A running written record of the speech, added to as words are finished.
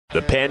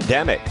the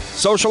pandemic,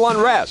 social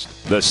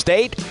unrest, the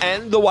state,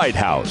 and the White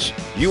House.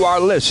 You are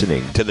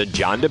listening to The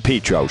John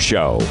DePetro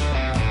Show.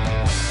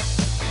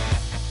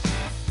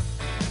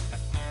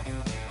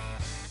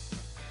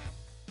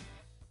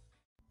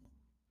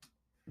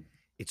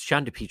 It's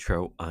John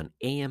DePetro on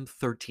AM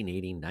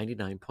 1380,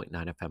 99.9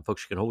 FM.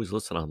 Folks, you can always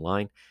listen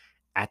online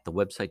at the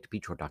website,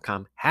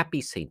 depetro.com. Happy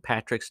St.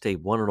 Patrick's Day,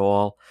 one and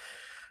all.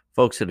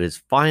 Folks, it has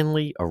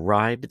finally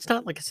arrived. It's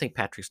not like a St.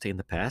 Patrick's Day in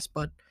the past,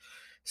 but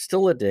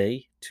still a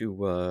day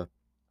to,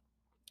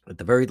 at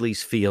the very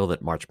least, feel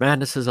that March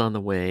Madness is on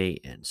the way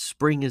and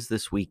spring is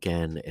this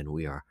weekend, and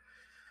we are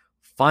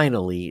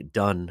finally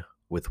done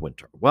with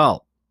winter.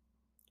 Well,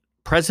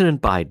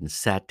 President Biden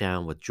sat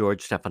down with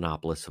George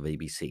Stephanopoulos of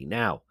ABC.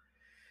 Now,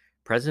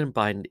 President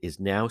Biden is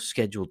now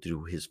scheduled to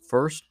do his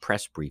first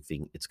press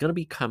briefing. It's going to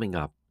be coming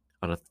up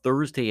on a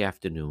Thursday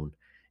afternoon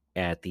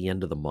at the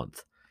end of the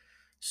month.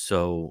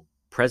 So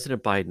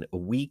President Biden, a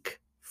week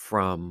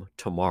from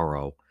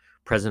tomorrow,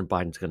 President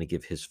Biden's going to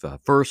give his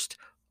first,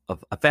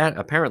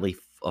 apparently,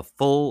 a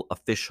full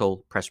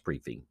official press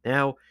briefing.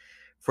 Now,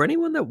 for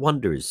anyone that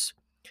wonders,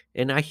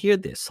 and I hear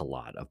this a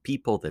lot of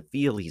people that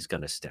feel he's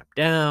going to step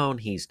down,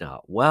 he's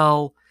not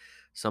well.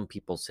 Some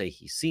people say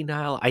he's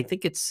senile. I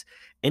think it's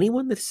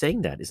anyone that's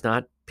saying that is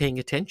not paying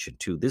attention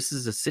to. This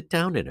is a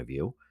sit-down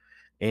interview,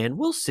 and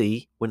we'll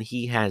see when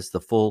he has the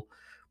full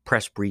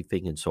press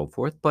briefing and so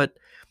forth. But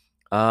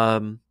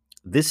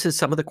this is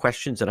some of the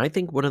questions, and I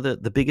think one of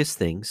the biggest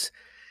things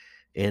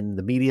in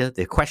the media,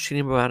 they're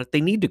questioning him about it.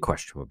 They need to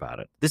question him about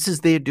it. This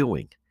is their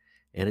doing,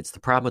 and it's the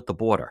problem at the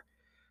border.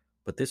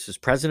 But this is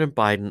President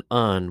Biden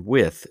on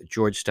with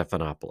George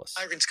Stephanopoulos.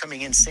 Migrants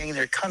coming in saying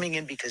they're coming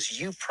in because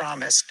you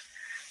promised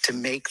to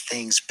make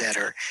things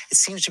better. It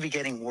seems to be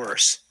getting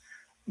worse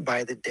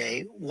by the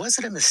day. Was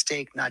it a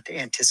mistake not to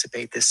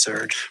anticipate this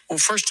surge? Well,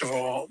 first of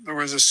all, there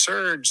was a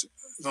surge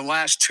the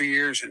last 2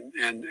 years,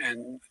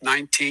 and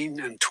 19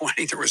 and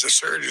 20, there was a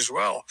surge as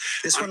well.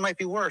 This one might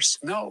be worse.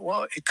 No,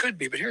 well, it could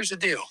be, but here's the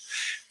deal.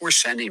 We're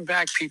sending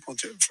back people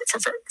to,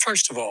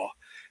 first of all,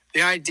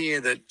 the idea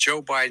that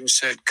Joe Biden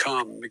said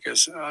come,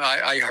 because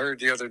I heard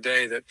the other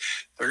day that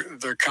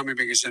they're coming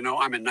because they know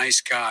I'm a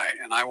nice guy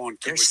and I won't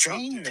do what Trump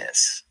did. They're saying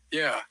this.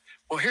 Yeah.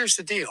 Well, here's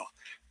the deal.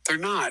 They're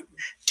not.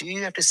 Do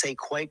you have to say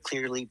quite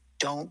clearly,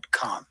 don't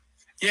come?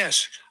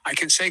 Yes, I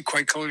can say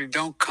quite clearly,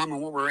 don't come.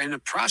 And what we're in the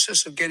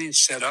process of getting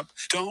set up,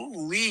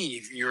 don't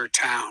leave your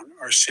town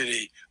or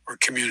city or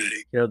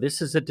community. You know,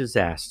 this is a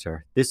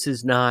disaster. This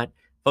is not,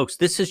 folks,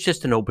 this is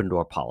just an open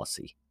door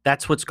policy.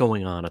 That's what's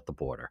going on at the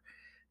border.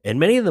 And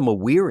many of them are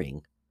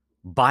wearing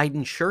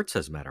Biden shirts,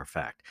 as a matter of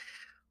fact.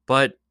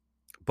 But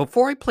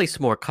before I play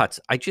some more cuts,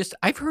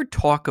 I've heard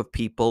talk of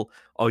people,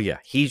 oh yeah,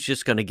 he's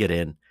just going to get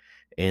in.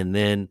 And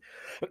then,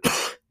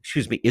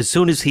 excuse me, as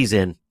soon as he's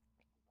in,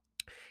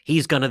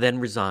 he's going to then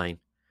resign.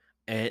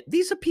 And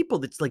these are people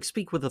that like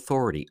speak with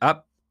authority.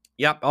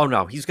 Yep. Oh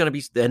no, he's going to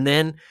be, and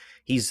then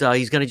he's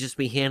going to just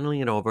be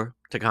handing it over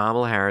to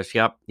Kamala Harris.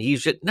 Yep.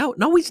 He's just, no,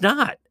 he's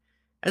not.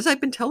 As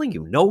I've been telling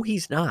you, no,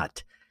 he's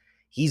not.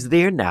 He's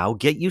there now.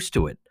 Get used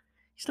to it.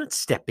 He's not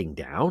stepping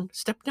down.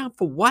 Step down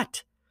for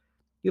what?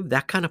 You have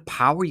that kind of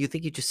power? You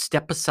think you just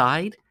step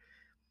aside?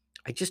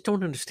 I just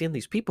don't understand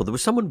these people. There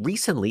was someone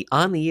recently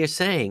on the air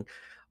saying,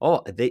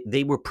 oh,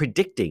 they were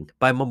predicting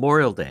by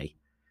Memorial Day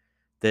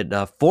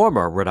that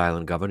former Rhode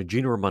Island Governor,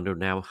 Gina Raimondo,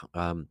 now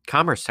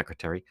Commerce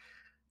Secretary,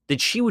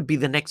 that she would be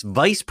the next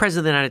vice president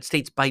of the United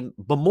States by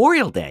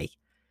Memorial Day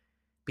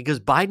because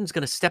Biden's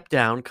going to step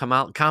down.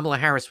 Kamala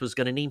Harris was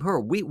going to name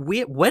her.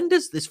 When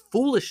does this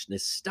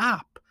foolishness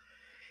stop?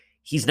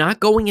 He's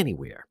not going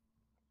anywhere.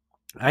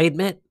 I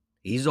admit,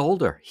 he's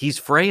older. He's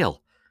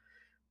frail.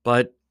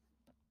 But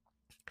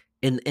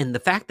and the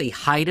fact they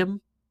hide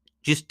him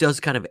just does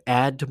kind of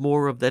add to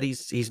more of that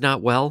he's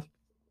not well.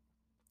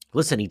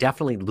 Listen, he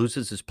definitely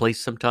loses his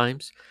place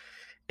sometimes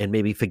and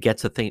maybe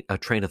forgets a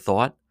train of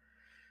thought.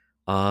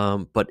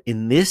 But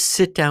in this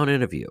sit-down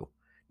interview,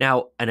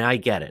 now, and I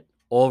get it,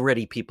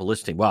 already people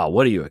listening, wow,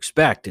 what do you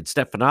expect? It's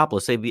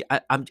Stephanopoulos.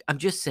 I'm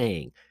just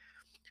saying,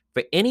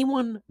 for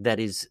anyone that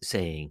is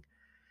saying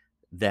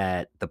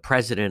that the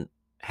president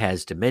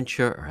has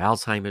dementia or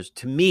Alzheimer's,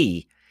 to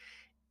me,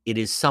 it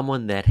is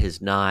someone that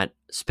has not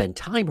spent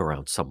time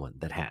around someone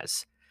that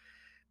has.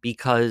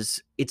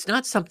 Because it's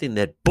not something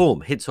that,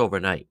 boom, hits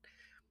overnight.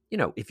 You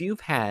know, if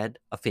you've had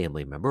a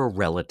family member, a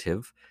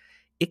relative,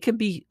 it can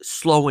be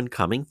slow in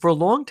coming for a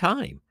long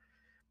time.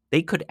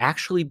 They could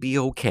actually be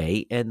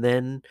okay, and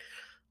then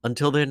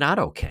until they're not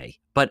okay.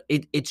 But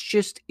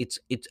it's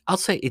I'll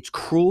say it's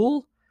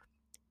cruel,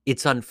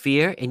 it's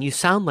unfair, and you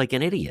sound like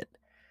an idiot.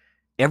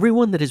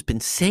 Everyone that has been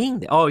saying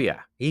that, oh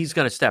yeah, he's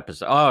going to step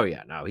aside. Oh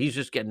yeah, no, he's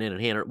just getting in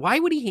and handing it. Why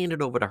would he hand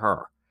it over to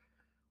her?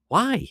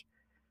 Why?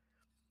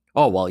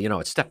 Oh, well, you know,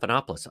 it's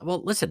Stephanopoulos.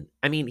 Well, listen,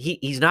 I mean,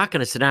 he's not going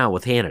to sit down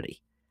with Hannity,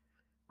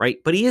 right?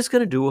 But he is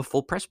going to do a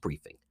full press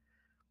briefing.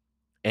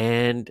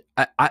 And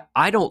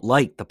I don't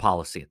like the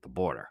policy at the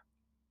border.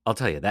 I'll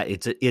tell you that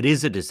it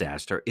is a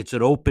disaster. It's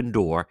an open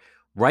door.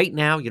 Right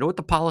now, you know what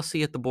the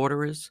policy at the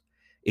border is?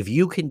 If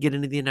you can get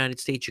into the United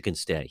States, you can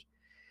stay.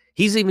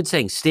 He's even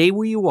saying, stay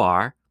where you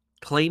are,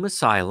 claim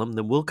asylum,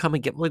 then we'll come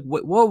and get, like,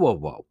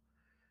 whoa.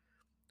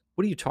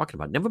 What are you talking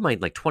about? Never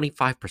mind, like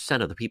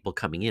 25% of the people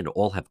coming in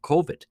all have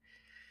COVID.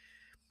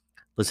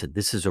 Listen,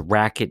 this is a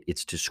racket.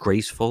 It's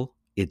disgraceful.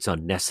 It's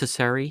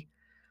unnecessary.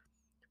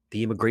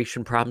 The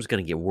immigration problem is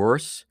going to get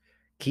worse.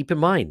 Keep in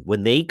mind,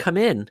 when they come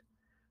in,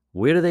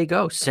 where do they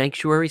go?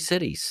 Sanctuary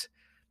cities.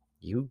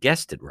 You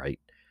guessed it right.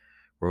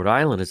 Rhode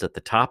Island is at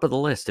the top of the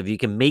list. If you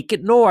can make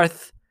it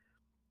north,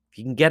 if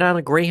you can get on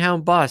a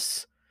Greyhound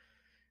bus,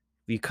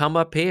 if you come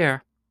up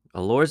here,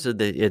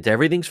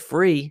 everything's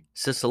free.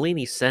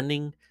 Cicilline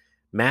sending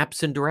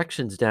maps and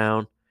directions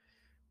down.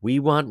 We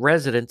want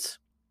residents.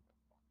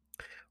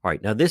 All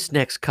right, now this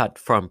next cut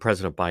from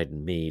President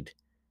Biden made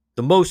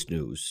the most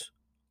news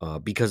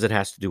because it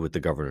has to do with the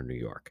governor of New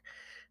York.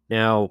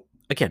 Now,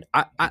 again,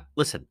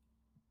 listen,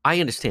 I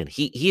understand.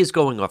 He is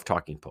going off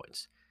talking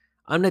points.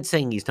 I'm not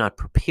saying he's not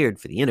prepared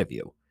for the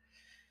interview.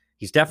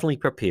 He's definitely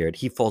prepared.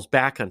 He falls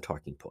back on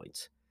talking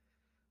points.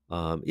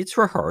 It's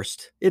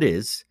rehearsed. It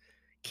is.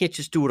 Can't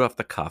just do it off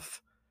the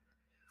cuff.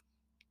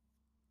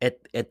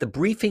 At the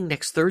briefing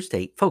next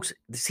Thursday, folks,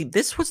 see,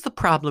 this was the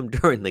problem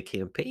during the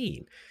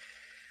campaign.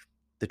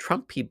 The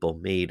Trump people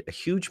made a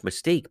huge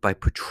mistake by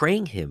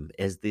portraying him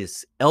as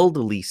this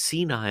elderly,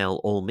 senile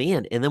old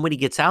man. And then when he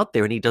gets out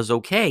there and he does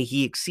okay,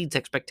 he exceeds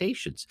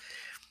expectations.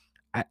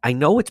 I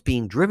know it's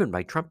being driven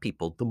by Trump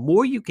people. The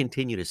more you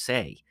continue to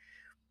say,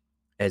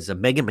 as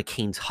Meghan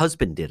McCain's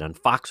husband did on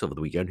Fox over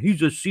the weekend,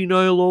 he's a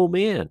senile old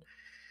man,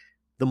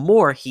 the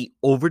more he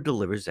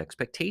over-delivers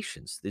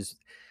expectations.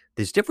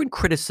 There's different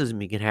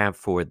criticism you can have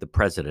for the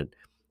president.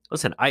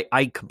 Listen,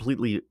 I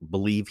completely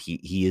believe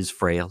he is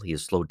frail. He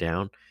is slowed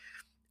down.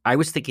 I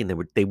was thinking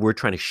they were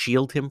trying to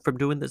shield him from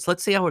doing this.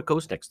 Let's see how it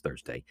goes next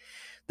Thursday.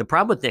 The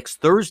problem with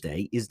next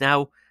Thursday is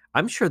now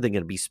I'm sure they're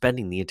going to be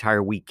spending the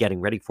entire week getting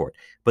ready for it.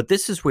 But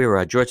this is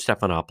where George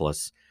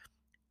Stephanopoulos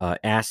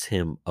asked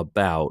him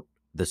about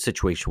the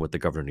situation with the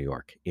governor of New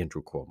York,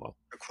 Andrew Cuomo.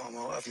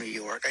 Cuomo of New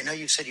York. I know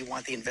you said you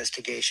want the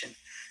investigation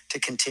to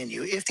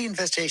continue. If the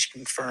investigation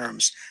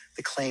confirms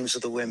the claims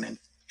of the women,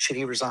 should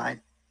he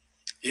resign?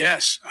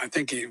 Yes, I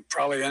think he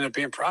probably end up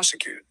being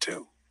prosecuted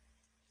too.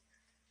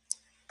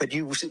 But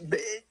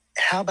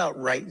how about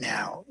right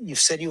now? You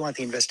said you want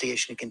the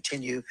investigation to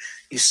continue.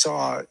 You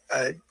saw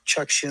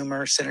Chuck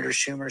Schumer, Senator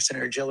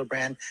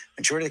Gillibrand,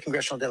 majority of the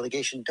congressional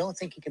delegation don't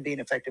think he can be an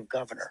effective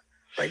governor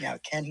right now.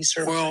 Can he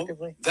serve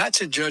effectively? That's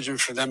a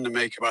judgment for them to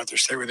make about their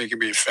state, where they can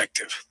be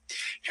effective.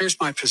 Here's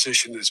my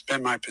position. It's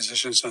been my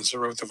position since I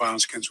wrote the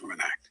Violence Against Women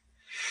Act.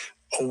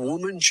 A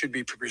woman should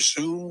be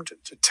presumed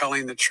to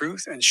telling the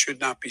truth and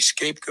should not be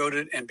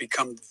scapegoated and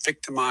become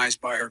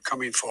victimized by her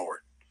coming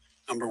forward,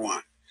 number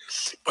one.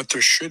 But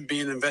there should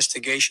be an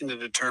investigation to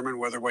determine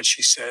whether what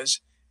she says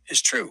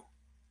is true.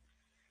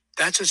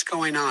 That's what's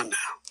going on now.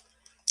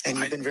 And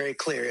you've been very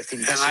clear. If the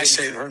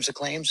investigation confirms the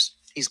claims,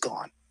 he's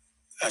gone.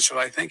 That's what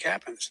I think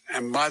happens.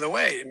 And by the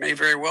way, it may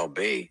very well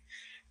be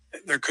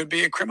there could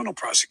be a criminal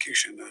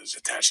prosecution that is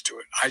attached to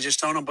it. I just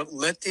don't know. But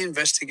let the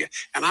investigation.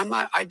 And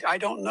I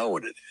don't know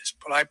what it is.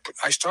 But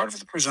I start with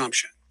the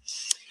presumption.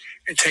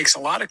 It takes a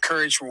lot of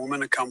courage for women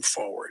to come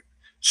forward.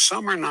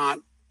 Some are not.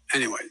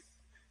 Anyway.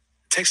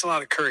 It takes a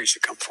lot of courage to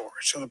come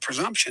forward. So the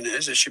presumption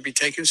is it should be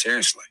taken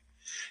seriously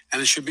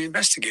and it should be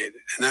investigated.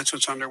 And that's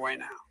what's underway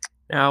now.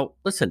 Now,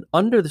 listen,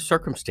 under the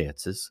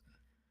circumstances,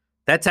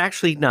 that's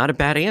actually not a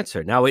bad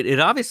answer. Now, it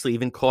obviously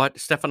even caught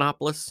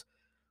Stephanopoulos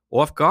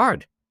off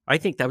guard. I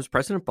think that was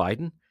President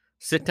Biden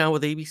sit down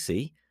with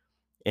ABC,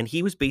 and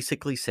he was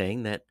basically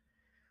saying that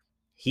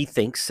he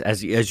thinks,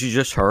 as you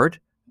just heard,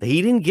 that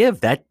he didn't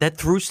give. That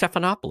threw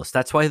Stephanopoulos.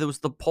 That's why there was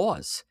the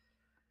pause.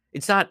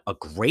 It's not a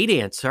great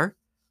answer.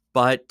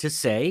 But to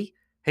say,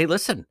 hey,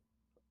 listen,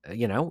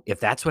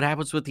 if that's what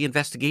happens with the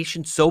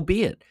investigation, so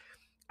be it.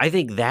 I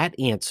think that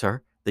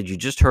answer that you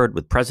just heard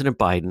with President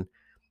Biden,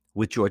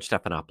 with George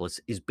Stephanopoulos,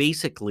 is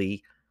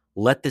basically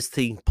let this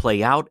thing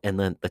play out and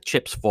then the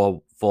chips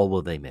fall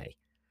where they may.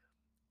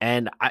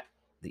 And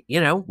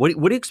what do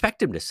you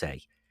expect him to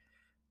say?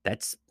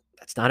 That's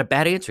not a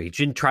bad answer. He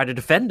didn't try to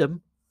defend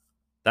him.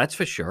 That's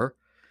for sure.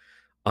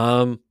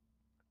 I'm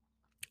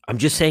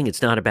just saying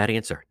it's not a bad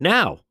answer.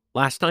 Now,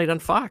 last night on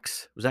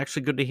Fox, it was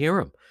actually good to hear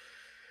him.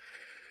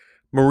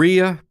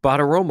 Maria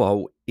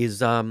Bartiromo is,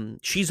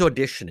 she's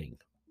auditioning.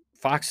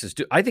 Fox is,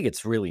 I think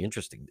it's really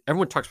interesting.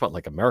 Everyone talks about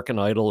like American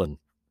Idol and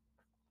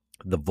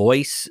The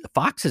Voice.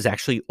 Fox is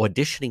actually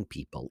auditioning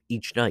people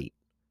each night.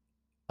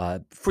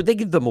 They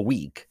give them a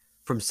week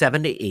from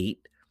 7 to 8,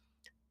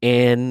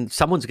 and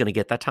someone's going to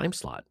get that time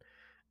slot.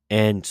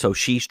 And so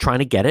she's trying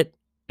to get it,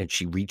 and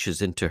she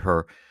reaches into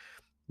her,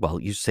 well,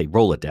 you say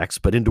Rolodex,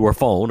 but into her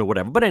phone or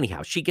whatever. But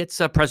anyhow, she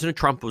gets President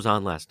Trump was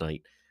on last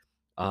night.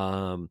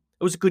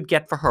 It was a good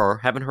get for her.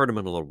 Haven't heard him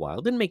in a little while.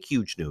 Didn't make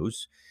huge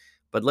news.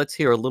 But let's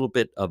hear a little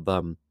bit of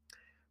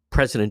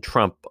President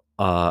Trump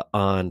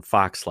on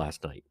Fox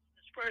last night.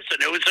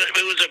 It was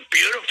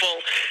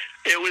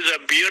a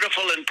beautiful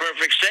beautiful and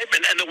perfect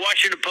statement. And the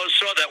Washington Post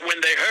saw that when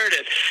they heard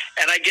it.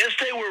 And I guess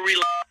they were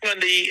relying on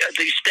the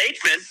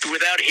statement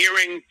without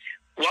hearing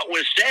what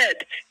was said,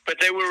 but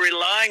they were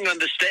relying on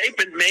the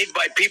statement made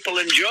by people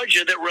in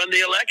Georgia that run the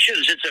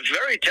elections. It's a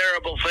very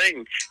terrible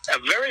thing, a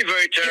very,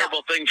 very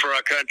terrible thing for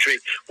our country.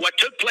 What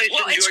took place in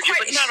Georgia,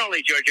 but not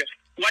only Georgia,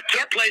 what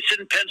took place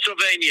in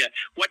Pennsylvania,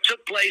 what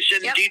took place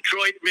in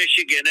Detroit,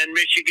 Michigan, and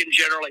Michigan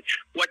generally,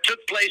 what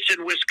took place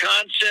in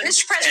Wisconsin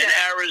and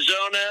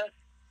Arizona,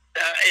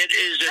 it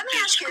is a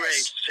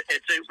disgrace.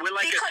 We're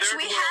like a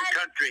third world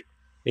country.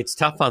 It's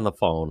tough on the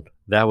phone.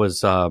 That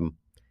was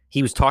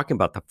he was talking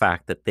about the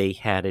fact that they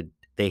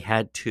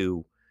had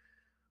to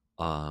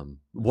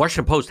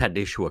Washington Post had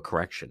to issue a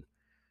correction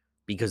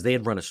because they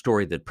had run a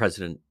story that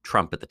President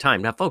Trump at the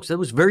time. Now, folks, that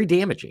was very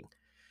damaging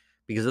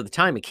because at the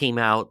time it came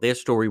out, their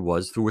story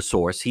was through a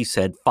source. He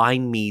said,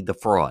 "Find me the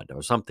fraud,"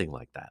 or something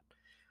like that.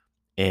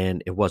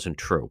 And it wasn't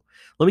true.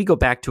 Let me go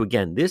back to,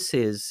 again, this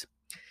is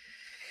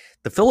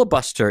the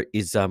filibuster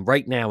is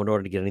right now, in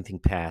order to get anything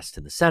passed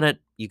in the Senate,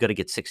 you got to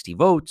get 60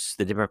 votes.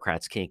 The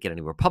Democrats can't get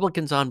any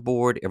Republicans on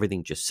board.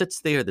 Everything just sits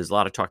there. There's a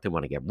lot of talk. They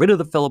want to get rid of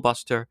the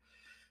filibuster.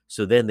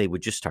 So then they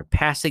would just start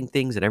passing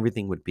things and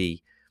everything would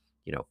be,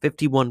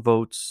 51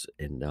 votes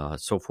and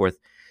so forth.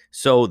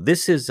 So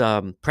this is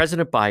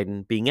President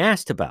Biden being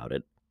asked about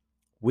it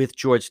with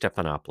George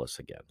Stephanopoulos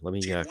again. Let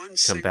me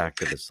come back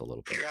to this a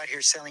little bit. You're out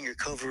here selling your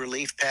COVID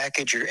relief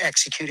package. You're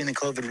executing the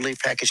COVID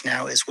relief package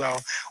now as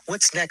well.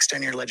 What's next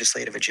on your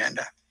legislative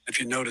agenda? If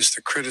you notice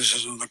the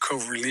criticism of the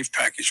COVID relief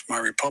package from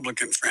my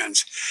Republican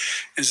friends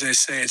is they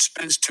say it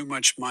spends too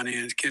much money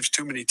and it gives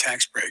too many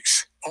tax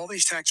breaks. All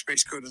these tax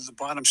breaks go to the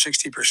bottom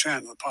 60%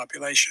 of the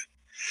population.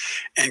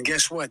 And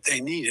guess what?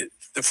 They need it.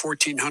 The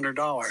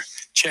 $1,400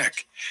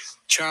 check.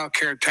 Child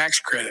care tax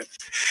credit.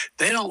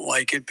 They don't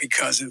like it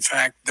because, in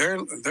fact,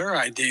 their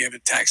idea of a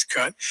tax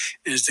cut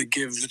is to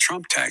give the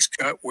Trump tax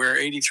cut where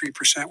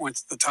 83% went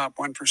to the top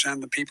 1%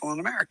 of the people in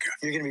America.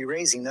 You're going to be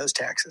raising those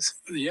taxes.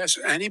 Yes,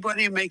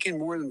 anybody making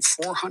more than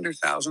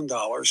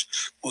 $400,000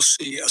 will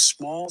see a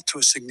small to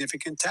a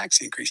significant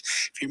tax increase.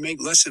 If you make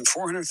less than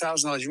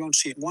 $400,000, you won't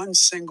see one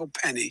single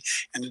penny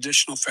in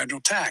additional federal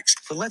tax.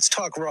 But let's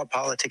talk raw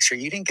politics here.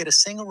 You didn't get a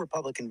single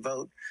Republican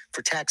vote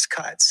for tax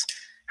cuts.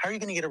 How are you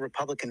going to get a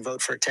Republican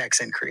vote for a tax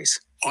increase?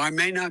 Well, I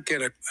may not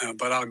get it,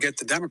 but I'll get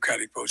the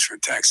Democratic votes for a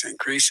tax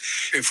increase.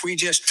 If we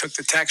just took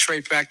the tax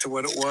rate back to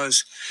what it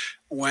was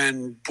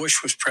when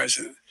Bush was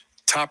president,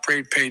 top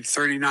rate paid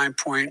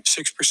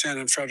 39.6%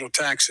 in federal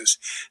taxes.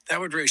 That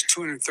would raise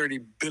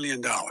 $230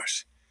 billion.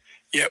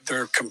 Yet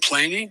they're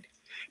complaining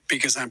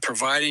because I'm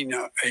providing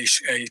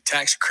a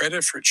tax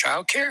credit for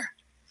childcare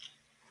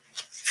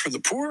for the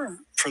poor,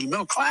 for the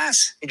middle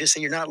class. You just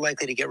say you're not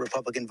likely to get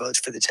Republican votes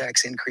for the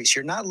tax increase.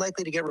 You're not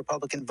likely to get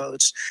Republican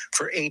votes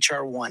for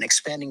H.R. 1,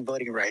 expanding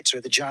voting rights,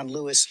 or the John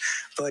Lewis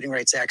Voting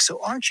Rights Act.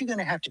 So aren't you going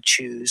to have to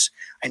choose?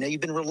 I know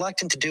you've been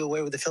reluctant to do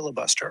away with the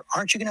filibuster.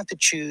 Aren't you going to have to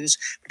choose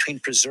between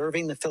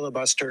preserving the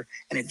filibuster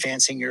and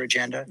advancing your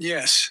agenda?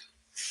 Yes.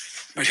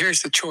 But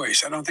here's the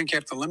choice. I don't think you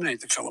have to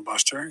eliminate the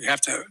filibuster. You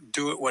have to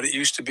do it what it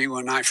used to be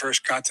when I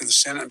first got to the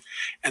Senate.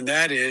 And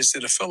that is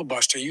that a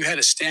filibuster, you had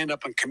to stand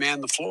up and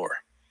command the floor.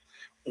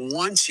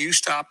 Once you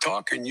stopped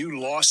talking, you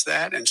lost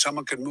that, and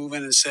someone could move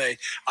in and say,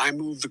 I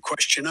move the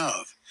question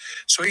of.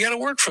 So you got to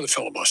work for the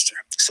filibuster.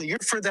 So you're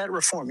for that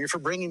reform. You're for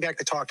bringing back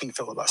the talking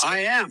filibuster. I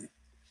am.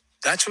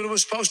 That's what it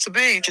was supposed to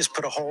be. Just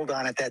put a hold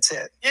on it. That's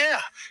it.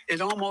 Yeah.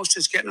 It almost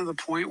is getting to the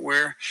point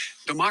where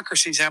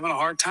democracy's having a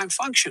hard time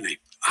functioning.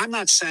 I'm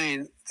not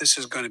saying this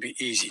is going to be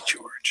easy,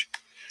 George.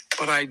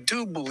 But I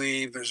do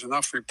believe there's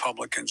enough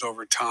Republicans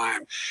over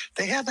time.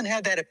 They haven't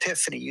had that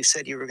epiphany you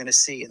said you were going to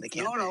see in the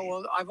campaign. No.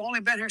 Well, I've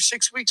only been here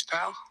 6 weeks,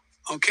 pal.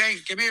 Okay,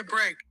 give me a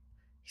break.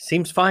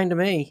 Seems fine to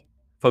me.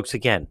 Folks,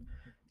 again,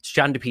 it's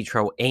John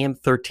DePietro, AM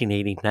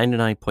 1380,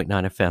 99.9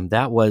 FM.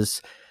 That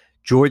was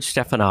George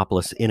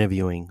Stephanopoulos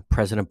interviewing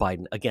President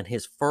Biden. Again,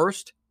 his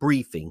first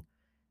briefing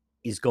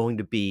is going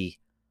to be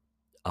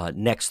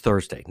next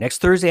Thursday. Next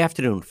Thursday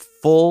afternoon,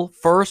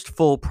 first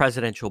full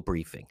presidential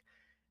briefing.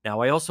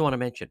 Now, I also want to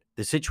mention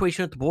the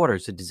situation at the border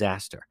is a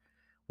disaster.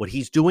 What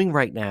he's doing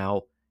right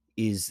now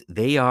is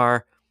they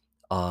are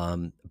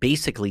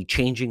basically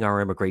changing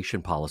our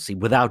immigration policy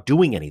without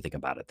doing anything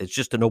about it. It's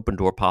just an open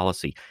door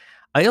policy.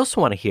 I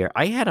also want to hear,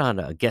 I had on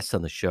a guest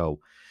on the show,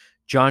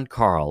 John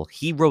Carl.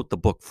 He wrote the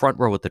book Front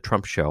Row at the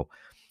Trump Show,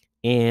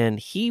 and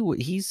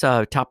he's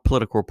a top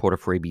political reporter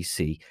for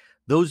ABC.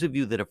 Those of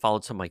you that have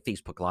followed some of my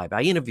Facebook Live,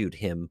 I interviewed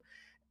him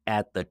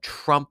at the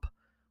Trump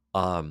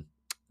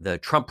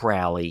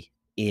rally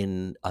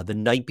in the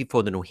night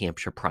before the New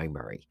Hampshire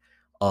primary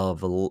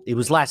it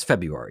was last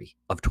February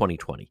of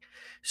 2020.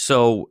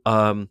 So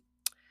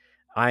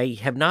I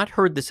have not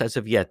heard this as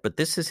of yet, but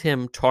this is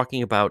him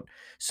talking about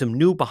some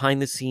new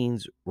behind the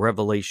scenes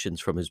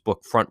revelations from his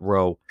book Front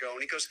Row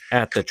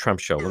at the Trump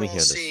Show. Let me hear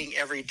this. Seeing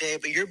every day,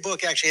 but your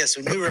book actually has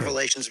some new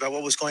revelations about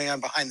what was going on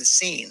behind the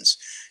scenes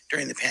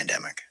during the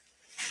pandemic.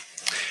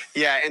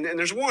 Yeah, and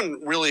there's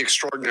one really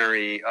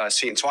extraordinary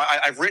scene. So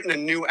I've written a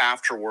new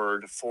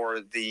afterword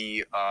for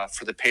the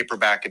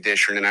paperback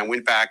edition, and I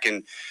went back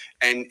and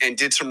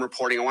did some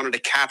reporting. I wanted to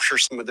capture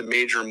some of the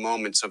major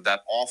moments of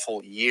that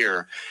awful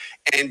year,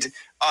 and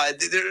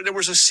there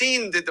was a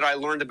scene that I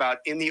learned about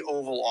in the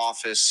Oval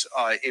Office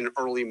in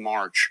early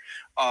March,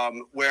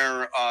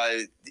 where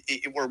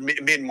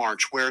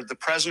mid-March, where the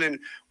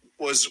president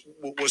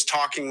was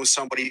talking with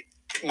somebody.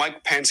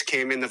 Mike Pence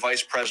came in, the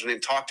vice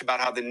president, talked about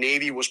how the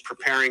Navy was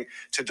preparing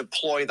to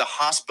deploy the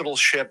hospital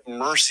ship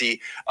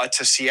Mercy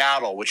to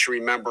Seattle, which you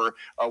remember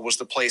was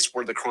the place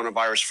where the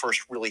coronavirus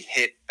first really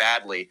hit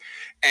badly.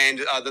 And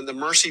the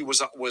Mercy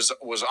was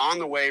on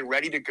the way,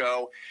 ready to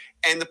go.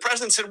 And the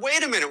president said,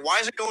 "Wait a minute, why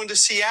is it going to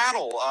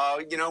Seattle?"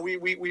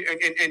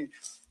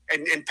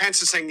 And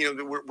Pence is saying,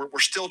 we're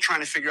still trying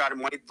to figure out.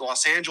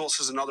 Los Angeles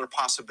is another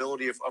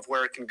possibility of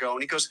where it can go.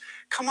 And he goes,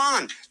 "Come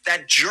on,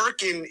 that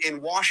jerk in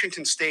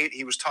Washington State."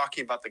 He was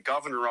talking about the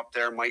governor up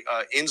there, Mike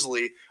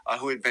Inslee,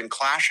 who had been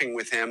clashing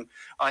with him.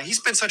 He's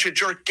been such a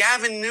jerk.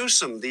 Gavin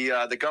Newsom,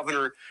 the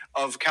governor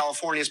of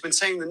California, has been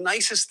saying the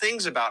nicest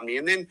things about me.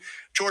 And then,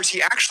 George,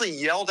 he actually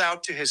yelled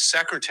out to his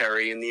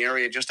secretary in the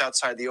area just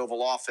outside the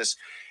Oval Office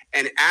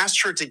and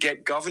asked her to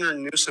get Governor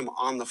Newsom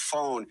on the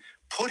phone,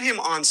 put him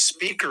on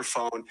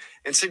speakerphone,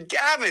 and said,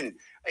 "Gavin,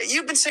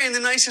 you've been saying the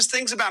nicest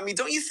things about me.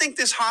 Don't you think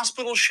this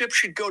hospital ship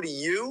should go to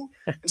you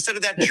instead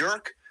of that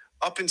jerk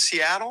up in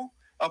Seattle,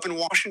 up in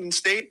Washington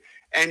State?"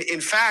 And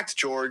in fact,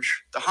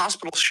 George, the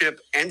hospital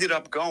ship ended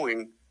up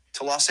going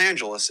to Los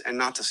Angeles and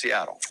not to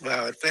Seattle.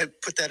 Well,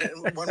 put that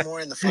one more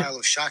in the file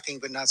of shocking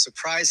but not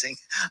surprising,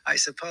 I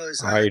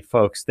suppose. All right,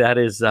 folks, that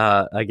is,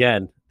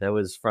 again, that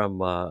was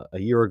from a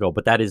year ago,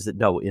 but that is,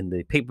 in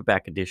the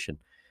paperback edition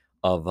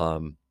of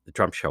the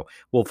Trump Show.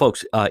 Well,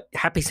 folks,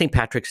 happy St.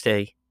 Patrick's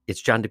Day.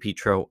 It's John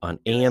DePietro on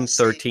AM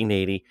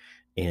 1380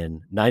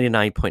 and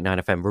 99.9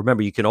 FM.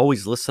 Remember, you can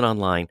always listen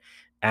online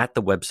at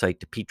the website,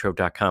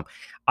 depetro.com.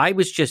 I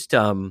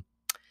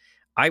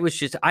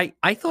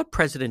thought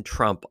President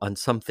Trump on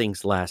some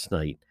things last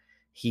night.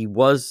 He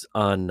was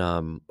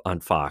on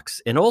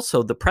Fox. And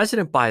also the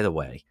president, by the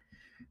way,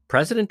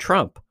 President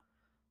Trump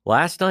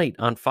last night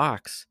on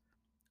Fox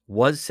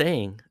was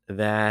saying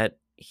that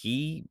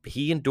he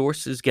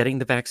endorses getting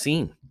the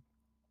vaccine.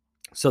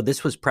 So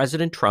this was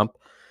President Trump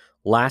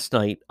last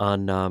night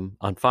on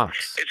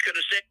Fox. It's going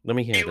to say, let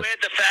me hear you this.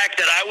 had the fact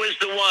that I was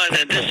the one,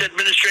 and this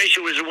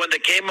administration was the one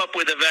that came up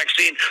with a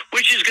vaccine,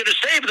 which is going to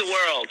save the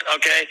world,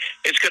 okay?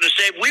 It's going to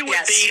save, we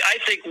would be, I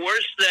think,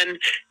 worse than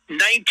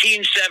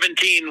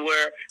 1917,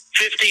 where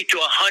 50 to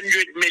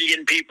 100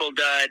 million people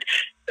died.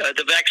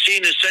 The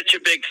vaccine is such a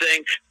big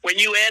thing. When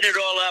you add it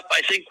all up,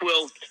 I think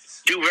we'll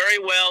do very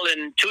well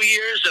in 2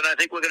 years, and I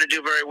think we're going to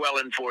do very well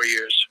in 4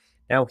 years.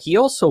 Now, he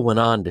also went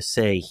on to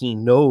say he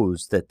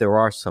knows that there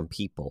are some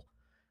people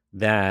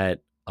that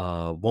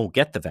won't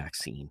get the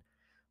vaccine,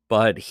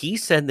 but he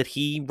said that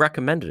he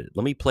recommended it.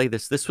 Let me play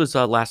this. This was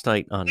last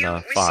night on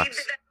Fox.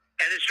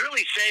 And it's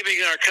really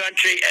saving our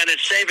country, and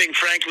it's saving,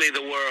 frankly,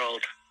 the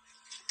world.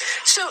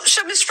 So,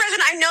 Mr.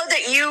 President, I know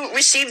that you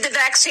received the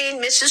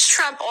vaccine. Mrs.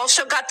 Trump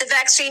also got the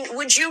vaccine.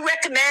 Would you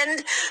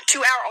recommend to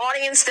our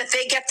audience that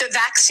they get the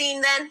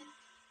vaccine then?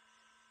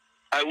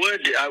 I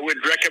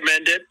would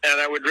recommend it, and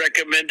I would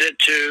recommend it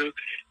to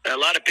a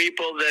lot of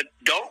people that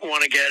don't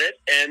want to get it,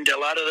 and a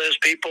lot of those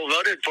people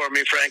voted for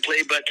me,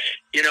 frankly. But,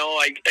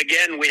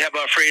 again, we have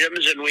our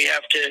freedoms, and we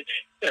have to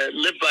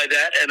live by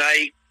that, and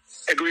I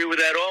agree with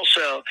that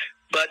also.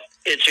 But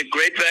it's a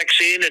great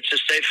vaccine, it's a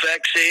safe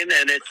vaccine,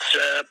 and it's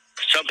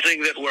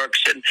something that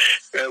works. And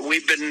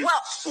we've been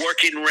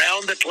working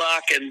round the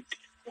clock, and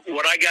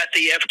what I got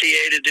the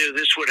FDA to do,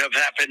 this would have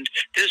happened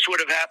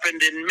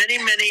in many,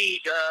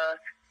 many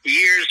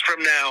years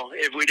from now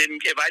if I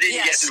didn't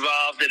get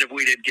involved, and if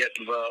we didn't get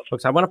involved.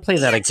 Folks, I want to play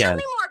that again. Tell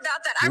me more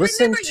about that.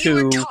 Listen you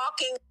were to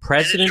talking.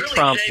 President really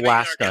Trump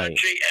last our night.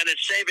 Country, and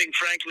it's saving,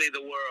 frankly,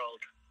 the world.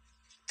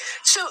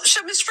 So,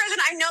 Mr.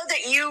 President, I know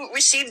that you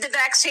received the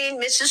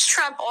vaccine. Mrs.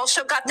 Trump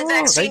also got the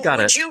vaccine. They got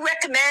Would it. you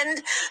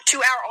recommend to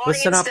our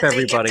audience Listen up, that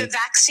everybody. they get the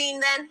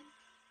vaccine then?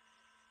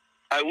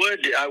 I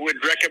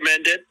would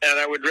recommend it, and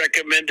I would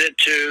recommend it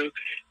to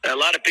a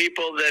lot of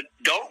people that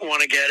don't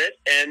want to get it,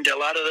 and a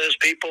lot of those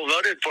people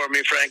voted for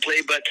me,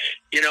 frankly. But,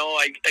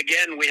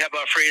 again, we have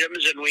our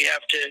freedoms, and we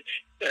have to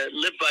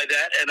live by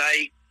that, and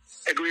I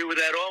agree with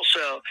that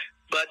also.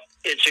 But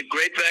it's a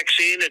great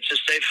vaccine, it's a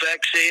safe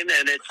vaccine,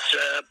 and it's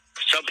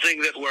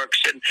something that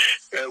works. And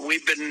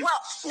we've been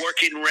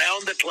working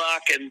round the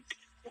clock, and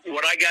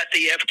what I got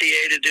the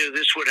FDA to do,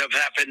 this would have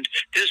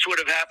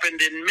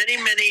happened in many,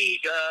 many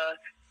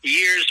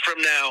years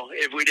from now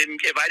if I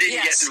didn't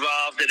get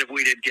involved, and if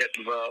we didn't get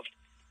involved.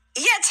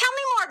 Yeah, tell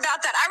me more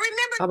about that. I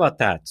remember. How about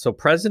that? So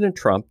President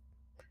Trump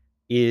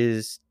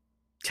is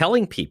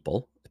telling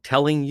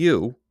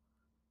you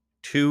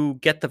to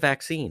get the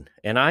vaccine.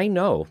 And I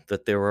know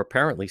that there are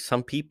apparently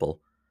some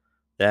people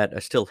that are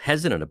still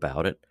hesitant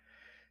about it.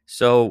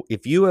 So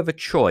if you have a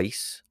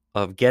choice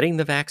of getting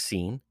the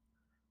vaccine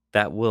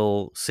that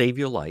will save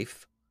your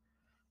life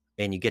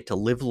and you get to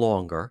live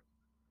longer,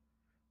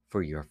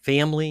 for your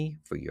family,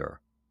 for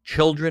your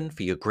children,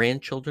 for your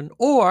grandchildren,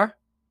 or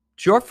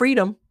it's your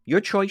freedom,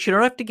 your choice. You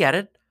don't have to get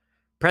it.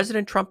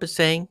 President Trump is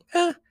saying,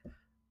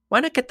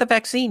 why not get the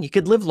vaccine? You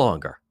could live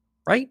longer,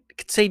 right? It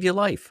could save your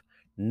life.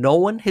 No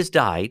one has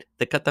died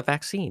that got the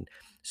vaccine.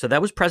 So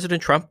that was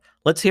President Trump.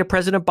 Let's hear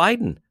President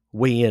Biden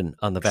weigh in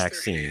on the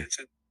vaccine.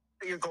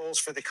 Your goals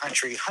for the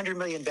country: 100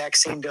 million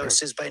vaccine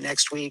doses by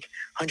next week,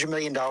 $100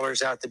 million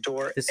out the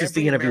door. This is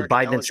the interview,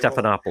 Biden and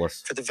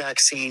Stephanopoulos. For the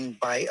vaccine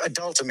by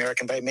adult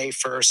American by May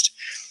 1st,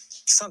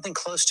 something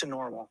close to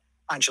normal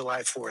on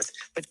July 4th.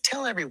 But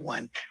tell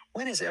everyone,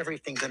 when is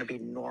everything going to be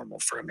normal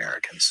for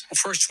Americans? Well,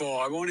 first of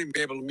all, I won't even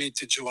be able to meet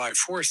the July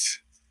 4th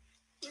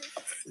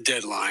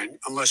deadline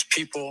unless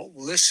people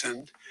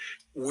listen,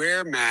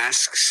 wear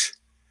masks,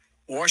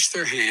 wash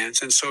their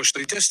hands, and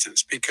socially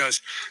distance,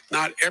 because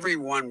not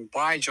everyone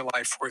by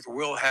July 4th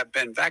will have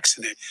been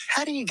vaccinated.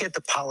 How do you get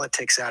the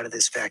politics out of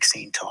this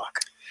vaccine talk?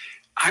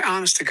 I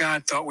honest to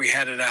God thought we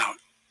had it out.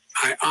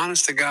 I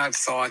honest to God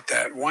thought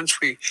that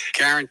once we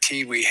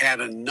guaranteed we had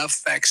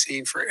enough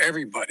vaccine for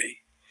everybody,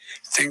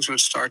 things would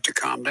start to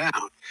calm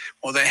down.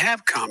 Well, they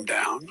have calmed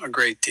down a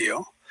great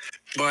deal,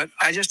 but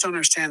I just don't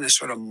understand this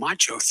sort of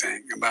macho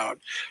thing about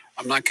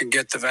I'm not going to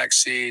get the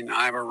vaccine.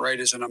 I have a right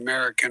as an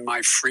American,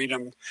 my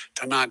freedom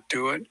to not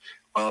do it.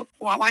 Well,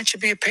 why don't you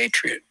be a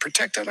patriot?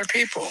 Protect other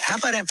people. How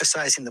about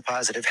emphasizing the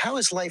positive? How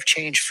has life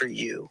changed for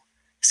you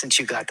since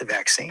you got the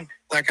vaccine?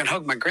 I can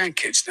hug my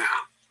grandkids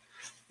now.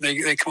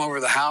 They come over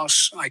to the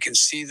house. I can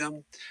see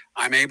them.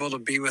 I'm able to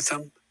be with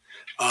them.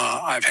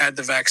 I've had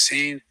the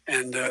vaccine.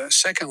 And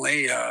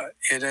secondly,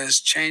 it has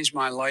changed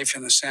my life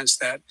in the sense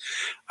that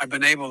I've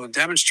been able to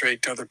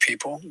demonstrate to other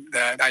people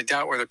that I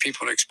doubt whether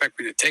people would expect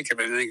me to take it,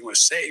 but I think it was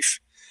safe,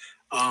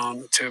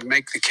 to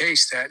make the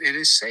case that it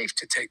is safe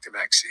to take the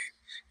vaccine.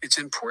 It's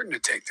important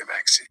to take the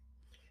vaccine.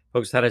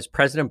 Folks, that is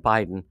President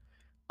Biden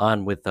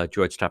on with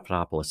George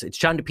Stephanopoulos. It's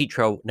John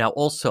DePietro. Now,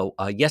 also,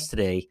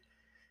 yesterday,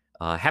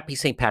 happy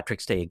St.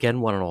 Patrick's Day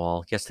again, one and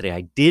all. Yesterday,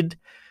 I did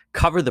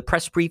cover the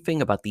press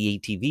briefing about the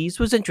ATVs. It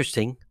was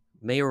interesting.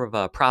 Mayor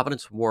of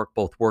Providence and Warwick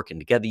both working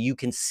together. You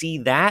can see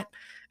that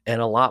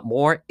and a lot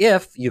more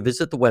if you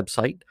visit the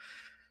website,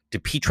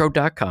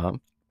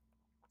 DePietro.com,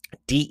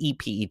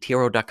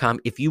 DEPETRO.com.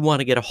 If you want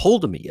to get a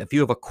hold of me, if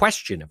you have a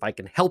question, if I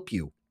can help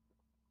you,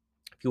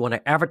 if you want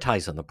to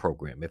advertise on the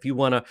program, if you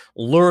want to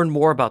learn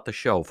more about the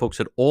show, folks,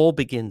 it all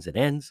begins and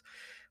ends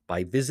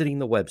by visiting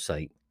the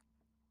website.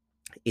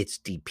 It's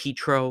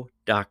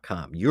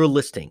DePietro.com. You're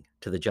listening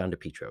to the John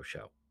DePietro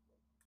Show.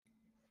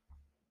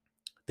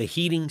 The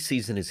heating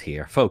season is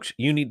here. Folks,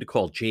 you need to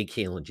call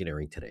JKL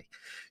Engineering today.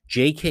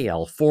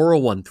 JKL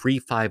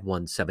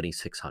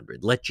 401-351-7600.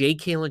 Let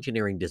JKL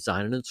Engineering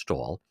design and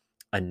install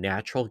a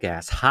natural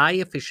gas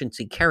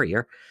high-efficiency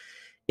carrier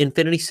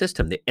Infinity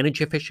system. They're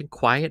energy efficient,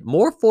 quiet,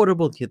 more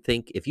affordable than you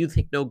think. If you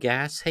think no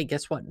gas, hey,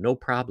 guess what? No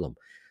problem.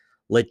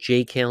 Let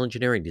JKL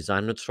Engineering design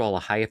and install a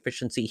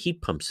high-efficiency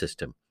heat pump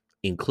system,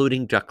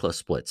 including ductless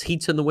splits.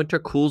 Heats in the winter,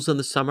 cools in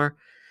the summer.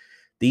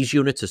 These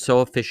units are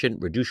so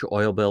efficient, reduce your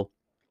oil bill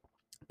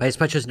by as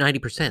much as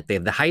 90%. They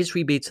have the highest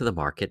rebates of the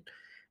market,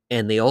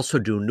 and they also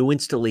do new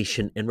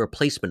installation and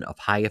replacement of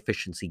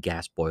high-efficiency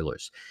gas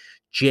boilers.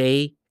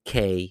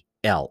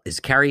 JKL is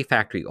Carrier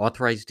Factory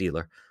authorized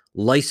dealer,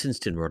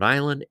 licensed in Rhode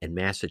Island and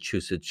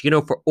Massachusetts. You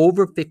know, for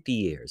over 50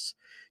 years,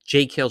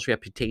 JKL's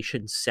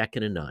reputation,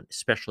 second to none,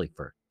 especially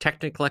for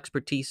technical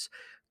expertise,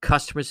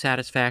 customer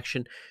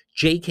satisfaction.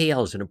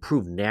 JKL is an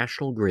approved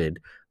National Grid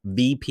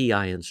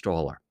VPI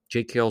installer.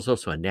 JKL is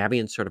also a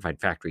Navient certified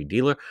factory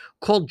dealer.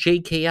 Call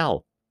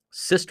JKL.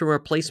 System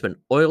replacement,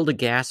 oil to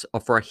gas, or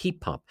for a heat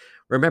pump.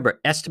 Remember,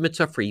 estimates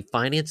are free.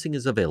 Financing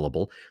is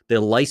available. They're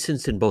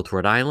licensed in both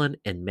Rhode Island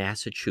and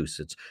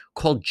Massachusetts.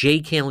 Call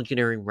JKL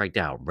Engineering right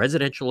now,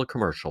 residential or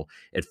commercial,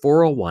 at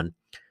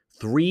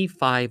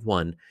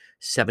 401-351-7600.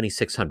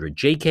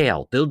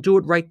 JKL, they'll do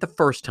it right the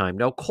first time.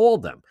 Now call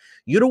them.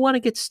 You don't want to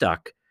get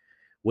stuck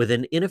with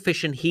an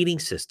inefficient heating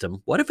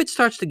system. What if it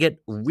starts to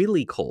get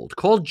really cold?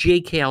 Call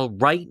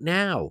JKL right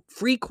now.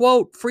 Free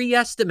quote, free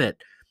estimate.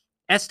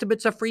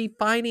 Estimates are free.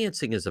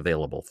 Financing is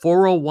available.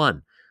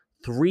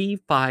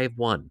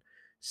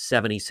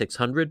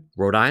 401-351-7600.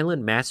 Rhode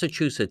Island,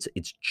 Massachusetts.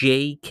 It's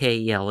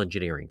JKL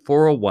Engineering.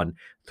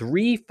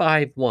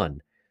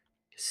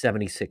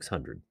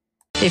 401-351-7600.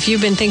 If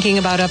you've been thinking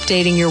about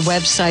updating your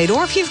website,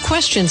 or if you have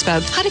questions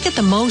about how to get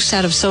the most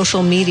out of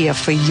social media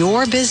for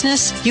your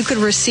business, you could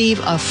receive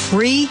a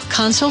free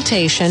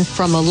consultation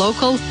from a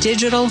local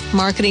digital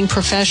marketing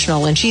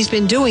professional, and she's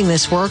been doing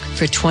this work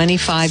for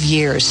 25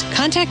 years.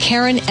 Contact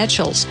Karen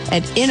Etchels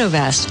at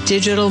Innovast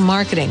Digital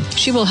Marketing.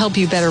 She will help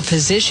you better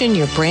position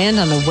your brand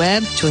on the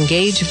web to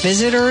engage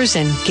visitors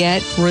and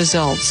get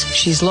results.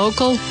 She's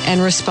local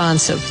and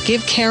responsive.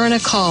 Give Karen a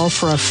call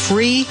for a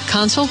free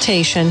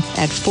consultation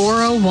at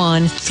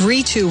 401-321-2799.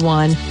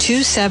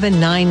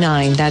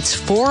 That's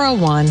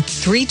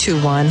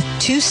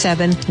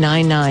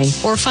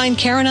 401-321-2799. Or find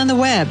Karen on the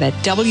web at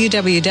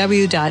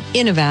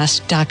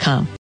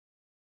www.innovast.com.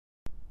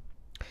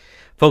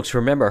 Folks,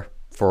 remember,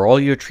 for all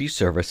your tree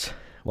service,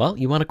 Well,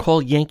 you want to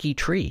call Yankee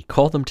Tree.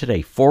 Call them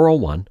today,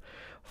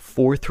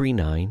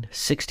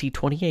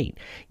 401-439-6028.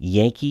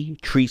 Yankee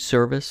Tree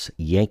Service,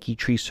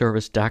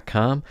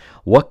 yankeetreeservice.com.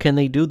 What can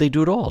they do? They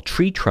do it all.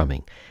 Tree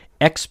trimming,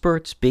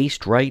 experts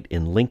based right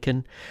in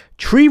Lincoln,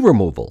 tree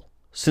removal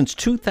since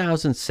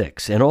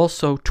 2006, and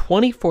also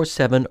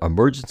 24/7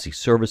 emergency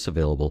service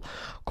available.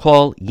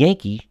 Call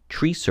Yankee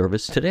Tree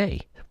Service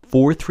today,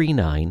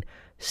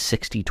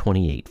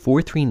 439-6028.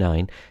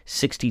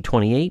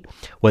 439-6028.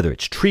 Whether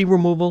it's tree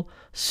removal,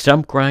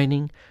 stump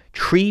grinding,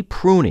 tree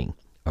pruning,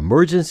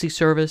 emergency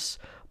service,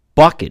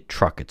 bucket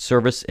trucket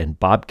service, and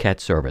bobcat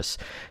service.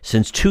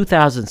 Since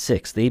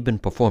 2006, they've been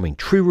performing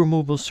tree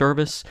removal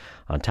service.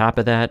 On top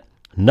of that,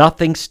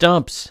 nothing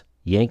stumps.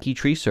 Yankee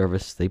Tree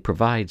Service, they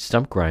provide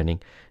stump grinding.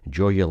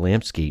 Enjoy your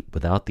landscape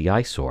without the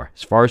eyesore.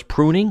 As far as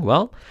pruning,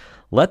 well,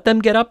 let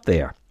them get up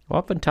there.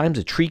 Oftentimes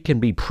a tree can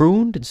be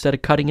pruned instead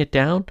of cutting it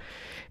down.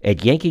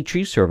 At Yankee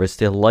Tree Service,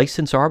 their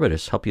licensed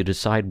arborists help you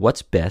decide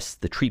what's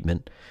best, the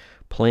treatment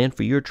plan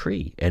for your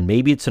tree. And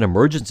maybe it's an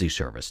emergency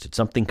service. Did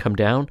something come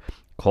down?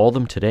 Call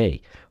them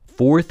today,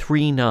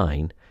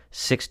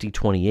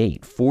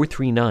 439-6028.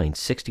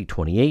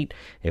 439-6028.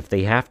 If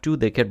they have to,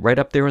 they get right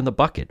up there in the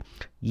bucket.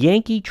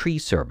 Yankee Tree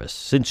Service,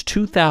 since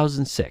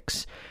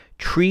 2006.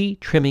 Tree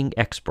trimming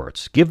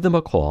experts. Give them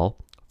a call,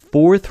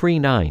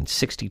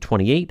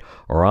 439-6028,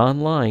 or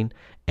online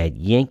at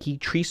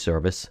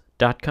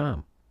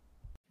yankeetreeservice.com.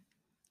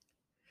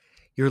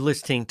 You're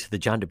listening to the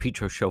John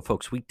DePietro Show,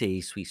 folks.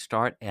 Weekdays, we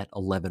start at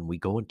 11. We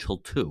go until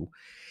 2.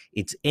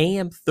 It's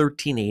AM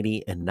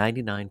 1380 and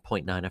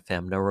 99.9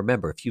 FM. Now,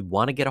 remember, if you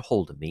want to get a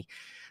hold of me,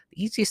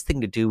 the easiest thing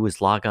to do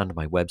is log on to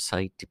my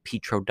website,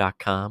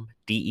 depetro.com,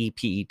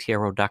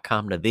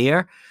 DEPETRO.com. Now,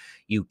 there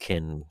you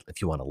can,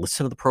 if you want to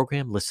listen to the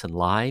program, listen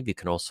live. You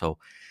can also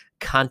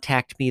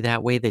contact me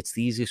that way. That's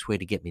the easiest way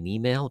to get me an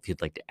email if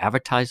you'd like to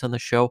advertise on the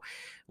show.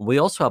 We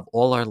also have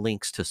all our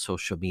links to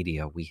social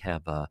media. We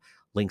have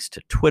links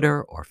to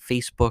Twitter or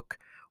Facebook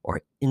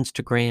or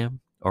Instagram,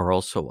 or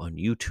also on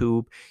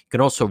YouTube. You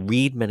can also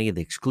read many of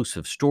the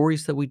exclusive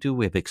stories that we do.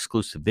 We have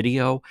exclusive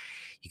video.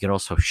 You can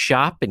also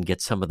shop and get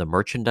some of the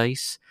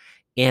merchandise.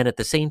 And at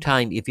the same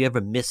time, if you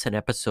ever miss an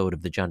episode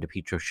of the John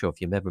DePietro Show,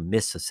 if you ever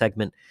miss a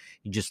segment,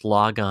 you just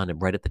log on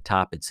and right at the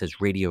top it says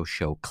radio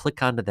show.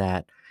 Click onto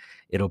that.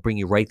 It'll bring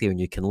you right there and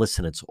you can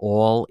listen. It's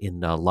all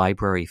in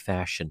library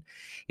fashion.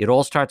 It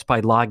all starts by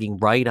logging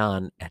right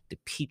on at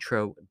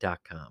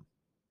depetro.com.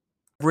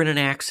 We're in an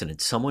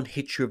accident. Someone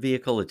hits your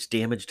vehicle. It's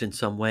damaged in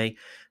some way.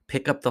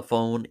 Pick up the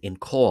phone and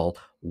call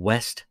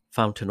West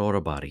Fountain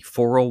Auto Body,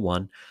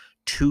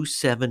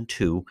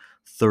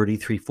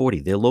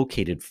 401-272-3340. They're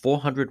located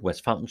 400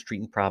 West Fountain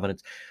Street in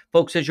Providence.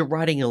 Folks, as you're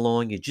riding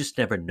along, you just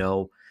never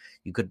know.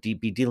 You could be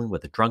dealing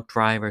with a drunk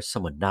driver,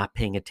 someone not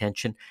paying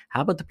attention.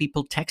 How about the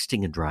people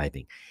texting and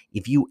driving?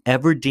 If you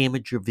ever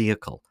damage your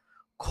vehicle,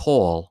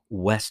 call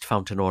West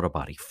Fountain Auto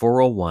Body,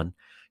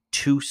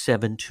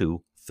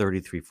 401-272-3340.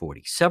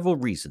 3340. Several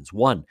reasons.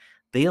 One,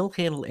 they'll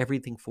handle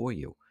everything for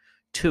you.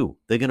 Two,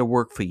 they're going to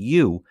work for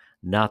you,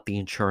 not the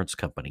insurance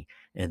company.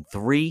 And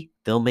three,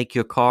 they'll make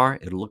your car,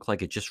 it'll look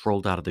like it just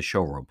rolled out of the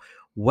showroom.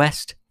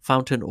 West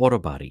Fountain Auto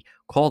Body.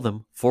 Call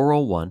them,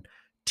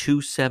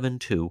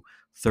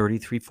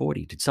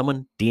 401-272-3340. Did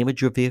someone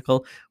damage your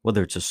vehicle?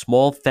 Whether it's a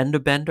small fender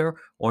bender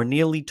or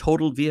nearly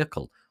totaled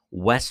vehicle,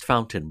 West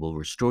Fountain will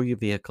restore your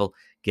vehicle,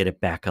 get it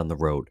back on the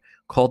road.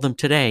 Call them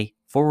today,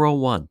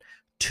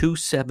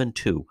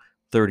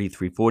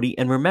 401-272-3340.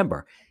 And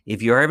remember,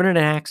 if you're ever in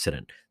an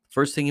accident,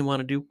 first thing you want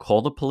to do,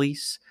 call the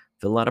police,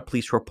 fill out a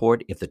police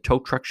report. If the tow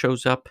truck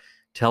shows up,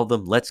 tell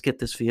them, let's get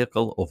this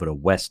vehicle over to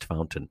West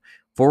Fountain,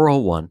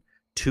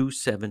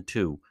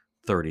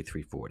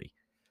 401-272-3340.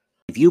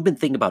 If you've been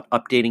thinking about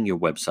updating your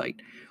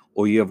website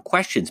or you have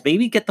questions,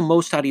 maybe get the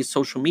most out of your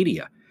social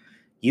media,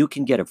 you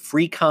can get a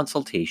free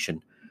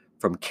consultation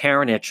from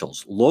Karen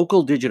Etchels,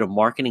 local digital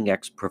marketing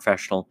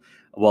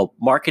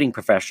marketing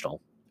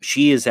professional.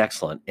 She is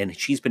excellent, and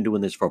she's been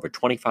doing this for over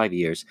 25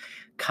 years.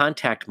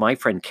 Contact my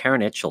friend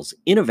Karen Etchels,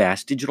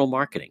 Innovast Digital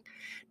Marketing.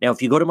 Now,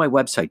 if you go to my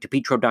website,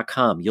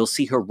 depetro.com, you'll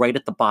see her right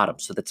at the bottom.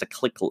 So that's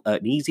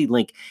an easy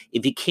link.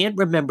 If you can't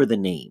remember the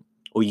name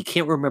or you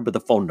can't remember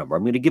the phone number,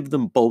 I'm going to give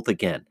them both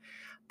again.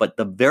 But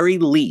the very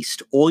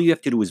least, all you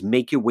have to do is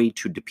make your way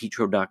to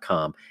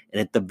depetro.com,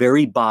 and at the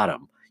very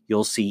bottom,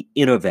 you'll see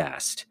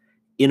Innovast,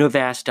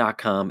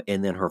 innovast.com,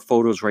 and then her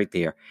photos right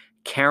there.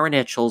 Karen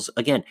Etchels,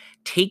 again,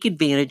 take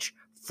advantage.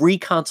 Free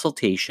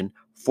consultation,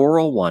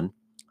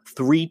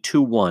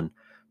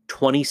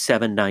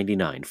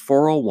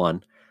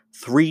 401-321-2799,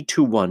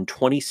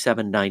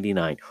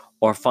 401-321-2799,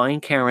 or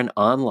find Karen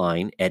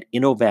online at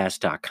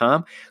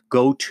innovast.com.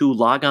 Go to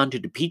log on to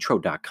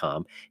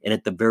depetro.com, and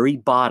at the very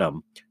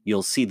bottom,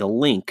 you'll see the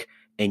link,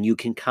 and you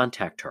can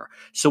contact her.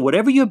 So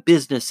whatever your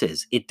business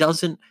is, it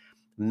doesn't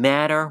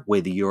matter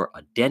whether you're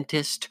a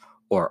dentist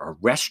or a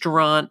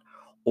restaurant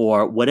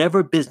or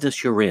whatever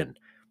business you're in.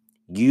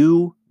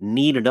 You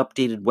need an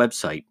updated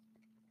website,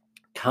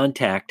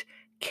 contact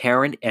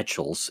Karen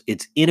Etchels.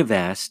 It's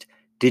Innovast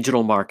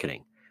Digital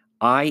Marketing.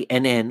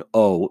 INNOVAST,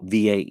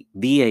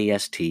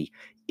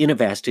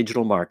 Innovast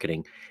Digital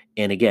Marketing.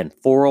 And again,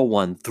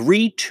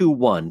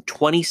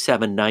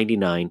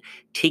 401-321-2799.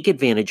 Take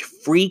advantage,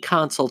 free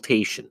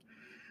consultation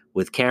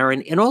with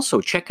Karen. And also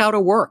check out her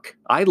work.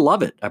 I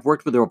love it. I've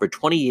worked with her over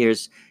 20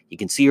 years. You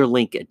can see her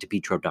link at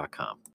DePietro.com.